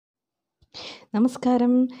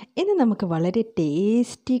നമസ്കാരം. ഇന്ന് നമുക്ക് വളരെ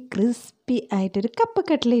ടേസ്റ്റി ക്രിസ്പി ആയിട്ടൊരു കപ്പ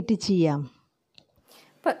കട്ട്ലേറ്റ് ചെയ്യാം.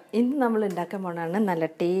 അപ്പം ഇന്ന് നമ്മൾ ഉണ്ടാക്കാൻ പോകണതാണ് നല്ല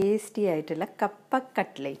ടേസ്റ്റി ആയിട്ടുള്ള കപ്പ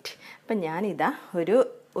കട്ട്ലേറ്റ്. അപ്പം ഞാനിതാ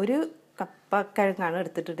ഒരു കപ്പക്കിഴങ്ങാണ്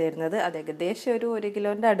എടുത്തിട്ടുണ്ടായിരുന്നത്. അത് ഏകദേശം ഒരു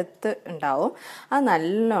കിലോൻ്റെ അടുത്ത് ഉണ്ടാവും. അത്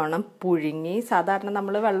നല്ലോണം പുഴുങ്ങി, സാധാരണ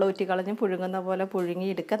നമ്മൾ വെള്ളം ഊറ്റി കളഞ്ഞ് പുഴുങ്ങുന്ന പോലെ പുഴുങ്ങി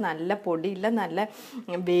എടുക്കുക. നല്ല പൊടിയില്ല, നല്ല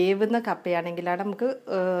വേവുന്ന കപ്പയാണെങ്കിലാണ് നമുക്ക്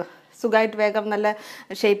സുഖമായിട്ട് വേഗം നല്ല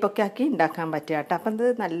ഷേപ്പൊക്കെ ആക്കി ഉണ്ടാക്കാൻ പറ്റുക കേട്ടോ. അപ്പം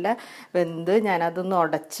ഇത് നല്ല വെന്ത് ഞാനതൊന്ന്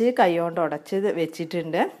കൈ കൊണ്ട് ഉടച്ച്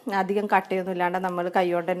വെച്ചിട്ടുണ്ട്. അധികം കട്ടയൊന്നും ഇല്ലാണ്ട് നമ്മൾ കൈ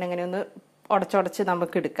കൊണ്ട് തന്നെ ഇങ്ങനെ ഒന്ന് ഉടച്ചുടച്ച്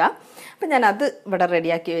നമുക്ക് എടുക്കാം. അപ്പം ഞാനത് ഇവിടെ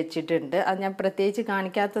റെഡിയാക്കി വെച്ചിട്ടുണ്ട്. അത് ഞാൻ പ്രത്യേകിച്ച്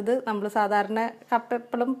കാണിക്കാത്തത് നമ്മൾ സാധാരണ കപ്പ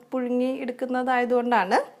എപ്പോഴും പുഴുങ്ങി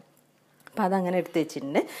എടുക്കുന്നതായതുകൊണ്ടാണ്. അപ്പം അതങ്ങനെ എടുത്ത്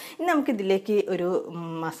വെച്ചിട്ടുണ്ട്. ഇനി നമുക്കിതിലേക്ക് ഒരു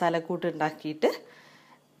മസാലക്കൂട്ട് ഉണ്ടാക്കിയിട്ട്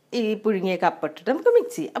ഈ പുഴുങ്ങിയ കപ്പ ഇട്ടിട്ട് നമുക്ക്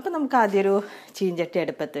മിക്സ് ചെയ്യാം. അപ്പം നമുക്ക് ആദ്യം ഒരു ചീഞ്ചട്ടി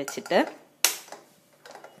അടുപ്പത്ത് വെച്ചിട്ട്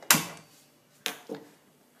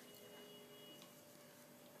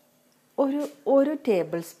ഒരു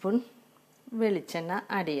ടേബിൾ സ്പൂൺ വെളിച്ചെണ്ണ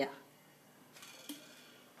ആഡ് ചെയ്യുക.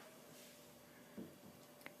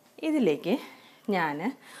 ഇതിലേക്ക് ഞാൻ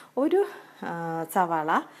ഒരു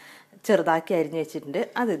സവാള ചെറുതാക്കി അരിഞ്ഞ് വെച്ചിട്ടുണ്ട്,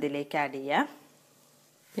 അത് ഇതിലേക്ക് ആഡ് ചെയ്യുക.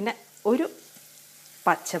 പിന്നെ ഒരു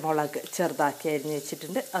പച്ചമുളക് ചെറുതാക്കി അരിഞ്ഞ്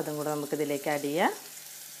വെച്ചിട്ടുണ്ട്, അതും കൂടെ നമുക്കിതിലേക്ക് ആഡ് ചെയ്യാം.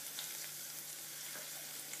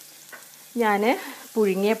 ഞാൻ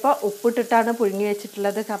പുഴുങ്ങിയപ്പോൾ ഉപ്പിട്ടിട്ടാണ് പുഴുങ്ങി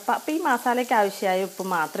വെച്ചിട്ടുള്ളത് കപ്പ. അപ്പോൾ ഈ മസാലയ്ക്ക് ആവശ്യമായ ഉപ്പ്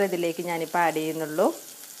മാത്രമേ ഇതിലേക്ക് ഞാനിപ്പോൾ ആഡ് ചെയ്യുന്നുള്ളൂ.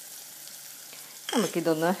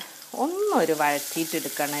 നമുക്കിതൊന്ന് ഒന്നൊരു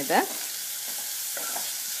വഴറ്റിയിട്ടെടുക്കണം.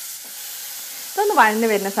 ഇതൊന്ന് വഴന്ന്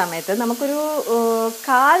വരുന്ന സമയത്ത് നമുക്കൊരു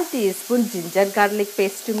 1/4 ടീസ്പൂൺ ജിഞ്ചർ ഗാർലിക്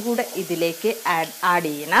പേസ്റ്റും കൂടെ ഇതിലേക്ക് ആഡ്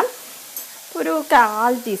ചെയ്യണം. ഒരു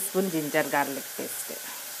 1/4 ടീസ്പൂൺ ജിഞ്ചർ ഗാർലിക് പേസ്റ്റ്.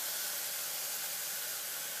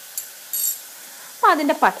 അപ്പം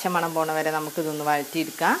അതിൻ്റെ പച്ചമണം പോണ വരെ നമുക്കിതൊന്ന്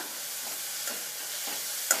വഴറ്റിയെടുക്കാം.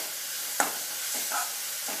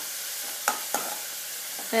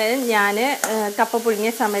 ഞാൻ കപ്പ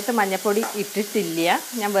പുഴുങ്ങിയ സമയത്ത് മഞ്ഞൾപ്പൊടി ഇട്ടിട്ടില്ല,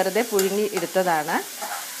 ഞാൻ വെറുതെ പുഴുങ്ങി എടുത്തതാണ്.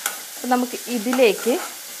 അപ്പം നമുക്ക് ഇതിലേക്ക്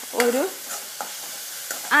ഒരു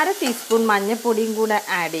 1/2 ടീസ്പൂൺ മഞ്ഞൾപ്പൊടിയും കൂടെ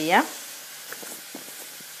ആഡ് ചെയ്യാം.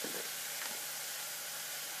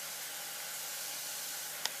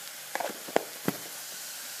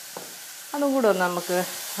 അതും കൂടെ ഒന്ന് നമുക്ക്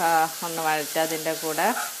ഒന്ന് വഴറ്റാം. അതിൻ്റെ കൂടെ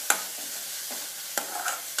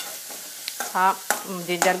ആ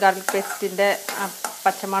ജിഞ്ചർ ഗാർലിക് പേസ്റ്റിൻ്റെ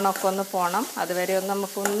പച്ചമണമൊക്കെ ഒന്ന് പോകണം, അതുവരെ ഒന്ന്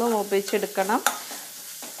നമുക്കൊന്ന് മൂപ്പിച്ചെടുക്കണം.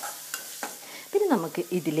 പിന്നെ നമുക്ക്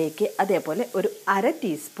ഇതിലേക്ക് അതേപോലെ ഒരു 1/2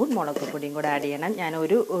 ടീസ്പൂൺ മുളക് പൊടിയും കൂടെ ആഡ് ചെയ്യണം.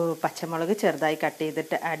 ഞാനൊരു പച്ചമുളക് ചെറുതായി കട്ട്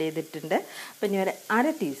ചെയ്തിട്ട് ആഡ് ചെയ്തിട്ടുണ്ട്. പിന്നെ ഒരു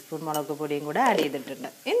 1/2 ടീസ്പൂൺ മുളക് പൊടിയും കൂടെ ആഡ് ചെയ്തിട്ടുണ്ട്.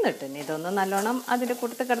 എന്നിട്ട് ഇതൊന്ന് നല്ലോണം അതിൻ്റെ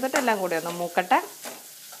കൂട്ടത്തിൽ കിടന്നിട്ട് എല്ലാം കൂടി ഒന്ന് മൂക്കട്ടെ.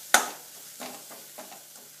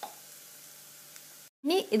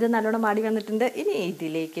 ഇനി ഇത് നല്ലോണം വാടി വന്നിട്ടുണ്ട്. ഇനി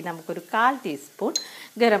ഇതിലേക്ക് നമുക്കൊരു 1/4 ടീസ്പൂൺ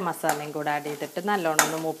ഗരം മസാലയും കൂടെ ആഡ് ചെയ്തിട്ട് നല്ലോണം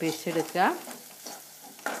ഒന്ന് മൂപ്പിച്ചെടുക്കുക.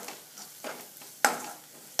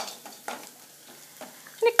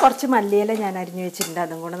 ഇനി കുറച്ച് മല്ലിയില ഞാൻ അരിഞ്ഞു വെച്ചിട്ടുണ്ട്,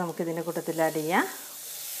 അതും കൂടെ നമുക്ക് ഇതിൻ്റെ കൂട്ടത്തിൽ ആഡ് ചെയ്യാം.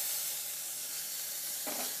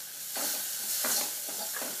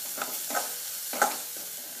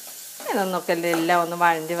 ഇതൊന്നൊക്കെ എല്ലാം ഒന്ന്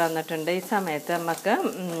വഴഞ്ഞ് വന്നിട്ടുണ്ട്. ഈ സമയത്ത് നമുക്ക്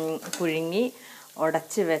പുഴുങ്ങി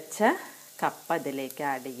ഉടച്ച് വെച്ച കപ്പ ഇതിലേക്ക്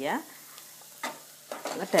ആഡ് ചെയ്യുക.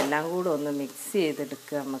 എന്നിട്ടെല്ലാം കൂടെ ഒന്ന് മിക്സ്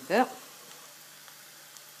ചെയ്തെടുക്കുക. നമുക്ക്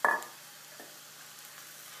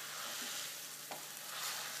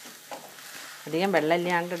അധികം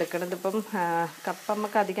വെള്ളമില്ലാണ്ട് എടുക്കണത്. ഇപ്പം കപ്പ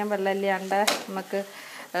നമുക്ക് അധികം വെള്ളമില്ലാണ്ട് നമുക്ക്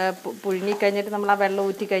പുഴുങ്ങിക്കഴിഞ്ഞിട്ട് നമ്മൾ ആ വെള്ളം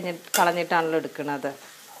ഊറ്റി കളഞ്ഞിട്ടാണല്ലോ എടുക്കുന്നത്.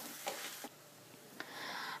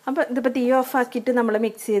 അപ്പോൾ ഇതിപ്പോൾ തീ ഓഫാക്കിയിട്ട് നമ്മൾ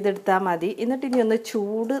മിക്സ് ചെയ്തെടുത്താൽ മതി. എന്നിട്ട് ഇനി ഒന്ന്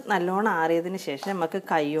ചൂട് നല്ലോണം ആറിയതിന് ശേഷം നമുക്ക്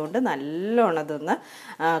കൈ കൊണ്ട് നല്ലോണം ഇതൊന്ന്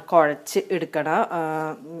കുഴച്ച് എടുക്കണം.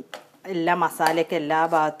 എല്ലാ മസാലയൊക്കെ എല്ലാ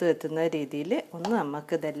ഭാഗത്തും എത്തുന്ന രീതിയിൽ ഒന്ന്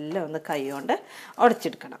നമുക്കിതെല്ലാം ഒന്ന് കൈ കൊണ്ട്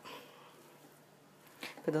ഉടച്ചെടുക്കണം.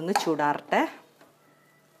 ഇതൊന്ന് ചൂടാറട്ടെ.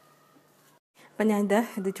 അപ്പം ഞാൻ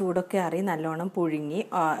ഇത് ചൂടൊക്കെ ആറി നല്ലോണം പുഴുങ്ങി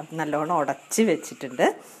നല്ലോണം ഉടച്ച് വെച്ചിട്ടുണ്ട്.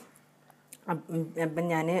 അപ്പം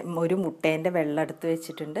ഞാൻ ഒരു മുട്ടേൻ്റെ വെള്ളം എടുത്ത്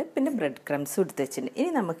വെച്ചിട്ടുണ്ട്, പിന്നെ ബ്രെഡ് ക്രംസും എടുത്ത് വെച്ചിട്ടുണ്ട്. ഇനി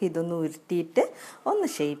നമുക്ക് ഇതൊന്ന് ഉരുട്ടിയിട്ട് ഒന്ന്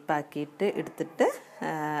ഷേപ്പാക്കിയിട്ട് എടുത്തിട്ട്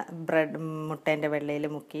മുട്ടേൻ്റെ വെള്ളയിൽ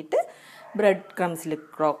മുക്കിയിട്ട് ബ്രെഡ് ക്രംസിൽ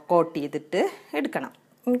കോട്ട് ചെയ്തിട്ട് എടുക്കണം.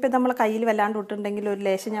 ഇനിയിപ്പോൾ നമ്മൾ കയ്യിൽ വല്ലാണ്ട് ഇട്ടുണ്ടെങ്കിൽ ഒരു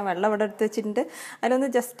ലേശം ഞാൻ വെള്ളം ഇവിടെ എടുത്ത് വെച്ചിട്ടുണ്ട്,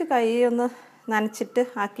 അതിലൊന്ന് ജസ്റ്റ് കൈ ഒന്ന് നനച്ചിട്ട്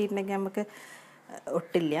ആക്കിയിട്ടുണ്ടെങ്കിൽ നമുക്ക്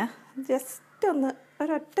ഒട്ടില്ല. ജസ്റ്റ് ഒന്ന്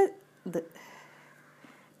ഒരൊറ്റ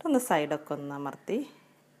ഒന്ന് സൈഡൊക്കെ ഒന്ന് അമർത്തി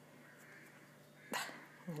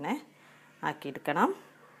അങ്ങനെ ആക്കിയെടുക്കണം.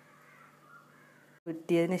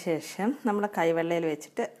 ഉരുട്ടിയതിന് ശേഷം നമ്മൾ കൈവെള്ളയിൽ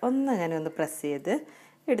വെച്ചിട്ട് ഒന്ന് പ്രസ് ചെയ്ത്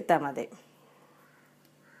എടുത്താൽ മതി.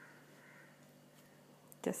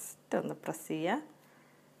 ജസ്റ്റ് ഒന്ന് പ്രസ് ചെയ്യുക,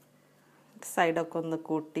 സൈഡൊക്കെ ഒന്ന്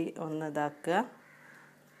കൂട്ടി ഒന്ന് ഇതാക്കുക.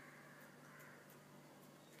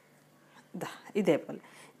 ഇതേപോലെ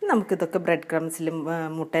നമുക്കിതൊക്കെ ബ്രെഡ് ക്രംസിലും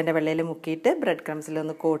മുട്ടേൻ്റെ വെള്ളയിൽ മുക്കിയിട്ട് ബ്രെഡ്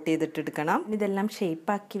ക്രംസിലൊന്ന് കോട്ട് ചെയ്തിട്ടെടുക്കണം. ഇതെല്ലാം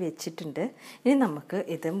ഷേപ്പാക്കി വെച്ചിട്ടുണ്ട്. ഇനി നമുക്ക്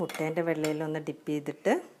ഇത് മുട്ടേൻ്റെ വെള്ളയിലൊന്ന് ഡിപ്പ്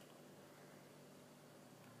ചെയ്തിട്ട്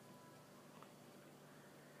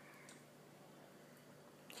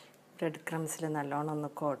ബ്രെഡ് ക്രംസിൽ നല്ലോണം ഒന്ന്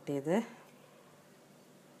കോട്ട് ചെയ്ത്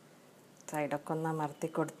സൈഡൊക്കെ ഒന്ന് അമർത്തി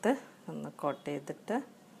കൊടുത്ത് ഒന്ന് കോട്ട് ചെയ്തിട്ട്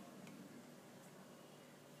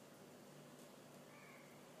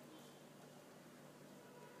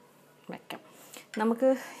വയ്ക്കാം. നമുക്ക്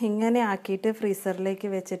ഇങ്ങനെ ആക്കിയിട്ട് ഫ്രീസറിലേക്ക്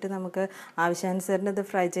വെച്ചിട്ട് നമുക്ക് ആവശ്യാനുസരണം ഇത്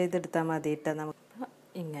ഫ്രൈ ചെയ്തെടുത്താൽ മതിയിട്ട്. നമുക്ക്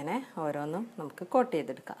ഇങ്ങനെ ഓരോന്നും നമുക്ക് കോട്ട്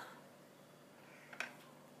ചെയ്തെടുക്കാം.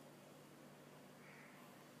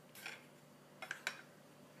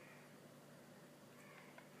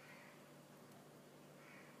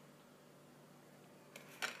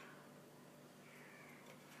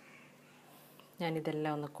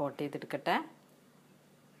 ഞാനിതെല്ലാം ഒന്ന് കോട്ട് ചെയ്തെടുക്കട്ടെ.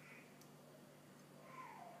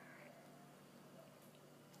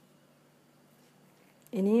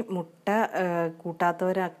 ഇനി മുട്ട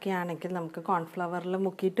കൂട്ടാത്തവരൊക്കെ ആണെങ്കിൽ നമുക്ക് കോൺഫ്ലവറിൽ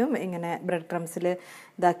മുക്കിയിട്ടും ഇങ്ങനെ ബ്രെഡ് ക്രംസിൽ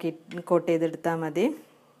ഇതാക്കി കോട്ട് ചെയ്തെടുത്താൽ മതി.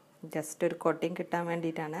 ജസ്റ്റ് ഒരു കോട്ടിങ് കിട്ടാൻ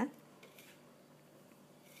വേണ്ടിയിട്ടാണ്.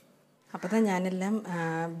 അപ്പോൾ ഞാനെല്ലാം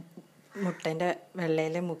മുട്ടേൻ്റെ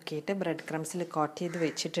വെള്ളയിൽ മുക്കിയിട്ട് ബ്രെഡ് ക്രംസിൽ കോട്ട് ചെയ്ത്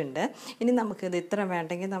വെച്ചിട്ടുണ്ട്. ഇനി നമുക്കിത് ഇത്ര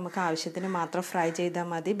വേണ്ടെങ്കിൽ നമുക്ക് ആവശ്യത്തിന് മാത്രം ഫ്രൈ ചെയ്താൽ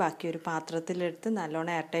മതി. ബാക്കി ഒരു പാത്രത്തിലെടുത്ത്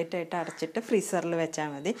നല്ലോണം എയർ ടൈറ്റായിട്ട് അടച്ചിട്ട് ഫ്രീസറിൽ വെച്ചാൽ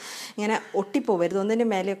മതി. ഇങ്ങനെ ഒട്ടിപ്പോവരുത്. ഒന്നിൻ്റെ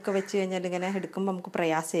മേലെയൊക്കെ വെച്ച് കഴിഞ്ഞാൽ ഇങ്ങനെ എടുക്കുമ്പോൾ നമുക്ക്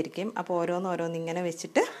പ്രയാസമായിരിക്കും. അപ്പോൾ ഓരോന്ന് ഇങ്ങനെ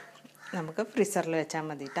വെച്ചിട്ട് നമുക്ക് ഫ്രീസറിൽ വെച്ചാൽ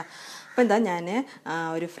മതി കേട്ടോ. അപ്പോൾ എന്താ ഞാൻ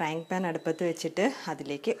ഒരു ഫ്രൈങ് പാൻ അടുപ്പത്ത് വെച്ചിട്ട്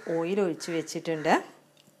അതിലേക്ക് ഓയിൽ ഒഴിച്ച് വെച്ചിട്ടുണ്ട്.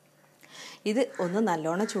 ഇത് ഒന്ന്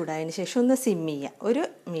നല്ലോണം ചൂടായതിന് ശേഷം ഒന്ന് സിം ചെയ്യുക. ഒരു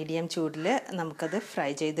മീഡിയം ചൂടിൽ നമുക്കത് ഫ്രൈ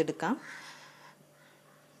ചെയ്തെടുക്കാം.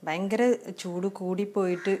 ഭയങ്കര ചൂട്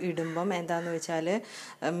കൂടിപ്പോയിട്ട് ഇടുമ്പം എന്താണെന്ന് വെച്ചാൽ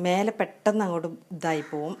മേലെ പെട്ടെന്ന് അങ്ങോട്ട് ഇതായി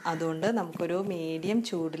പോവും. അതുകൊണ്ട് നമുക്കൊരു മീഡിയം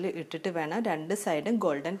ചൂടിൽ ഇട്ടിട്ട് വേണം രണ്ട് സൈഡും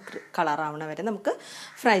ഗോൾഡൻ കളറാവണ വരെ നമുക്ക്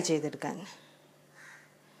ഫ്രൈ ചെയ്തെടുക്കാൻ.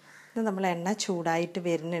 ഇത് നമ്മൾ എണ്ണ ചൂടായിട്ട്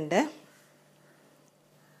വരുന്നുണ്ട്.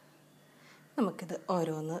 നമുക്കിത്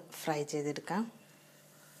ഓരോന്ന് ഫ്രൈ ചെയ്തെടുക്കാം.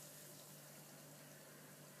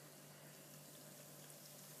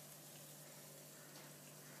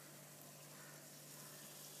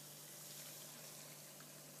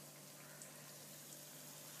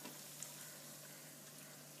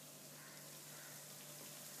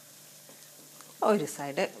 ഒരു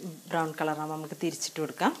സൈഡ് ബ്രൗൺ കളറാകുമ്പോൾ നമുക്ക് തിരിച്ചിട്ട്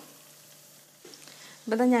കൊടുക്കാം.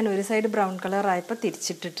 അപ്പോൾ ഞാൻ ഒരു സൈഡ് ബ്രൗൺ കളറായപ്പോൾ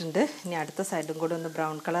തിരിച്ചിട്ടിട്ടുണ്ട്. ഇനി അടുത്ത സൈഡും കൂടെ ഒന്ന്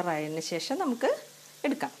ബ്രൗൺ കളറായതിന് ശേഷം നമുക്ക്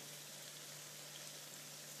എടുക്കാം.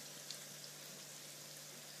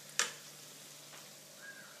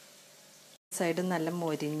 സൈഡ് നല്ല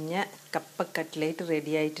മൊരിഞ്ഞ കപ്പ കട്ട്ലേറ്റ്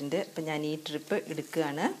റെഡി ആയിട്ടുണ്ട്. അപ്പം ഞാൻ ഈ ട്രിപ്പ്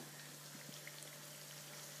എടുക്കുകയാണ്.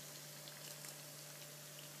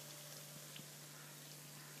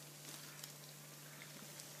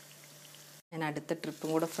 ഞാൻ അടുത്ത ട്രിപ്പും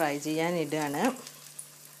കൂടെ ഫ്രൈ ചെയ്യാൻ ഇടുകയാണ്.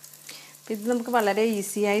 ഇത് നമുക്ക് വളരെ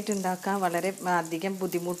ഈസി ആയിട്ട് ഉണ്ടാക്കാം. വളരെ അധികം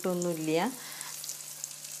ബുദ്ധിമുട്ടൊന്നുമില്ല.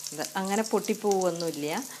 അങ്ങനെ പൊട്ടിപ്പോവൊന്നുമില്ല.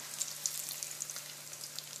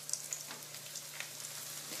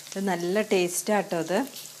 ഇത് നല്ല ടേസ്റ്റാട്ടോ. അത്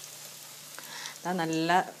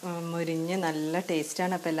നല്ല മുരിഞ്ഞ് നല്ല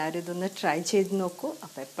ടേസ്റ്റാണ്. അപ്പോൾ എല്ലാവരും ഇതൊന്ന് ട്രൈ ചെയ്ത് നോക്കൂ.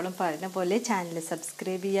 അപ്പോൾ എപ്പോഴും പറയുന്ന പോലെ ചാനൽ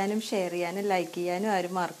സബ്സ്ക്രൈബ് ചെയ്യാനും ഷെയർ ചെയ്യാനും ലൈക്ക് ചെയ്യാനും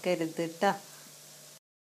ആരും മറക്കരുത് കേട്ടോ.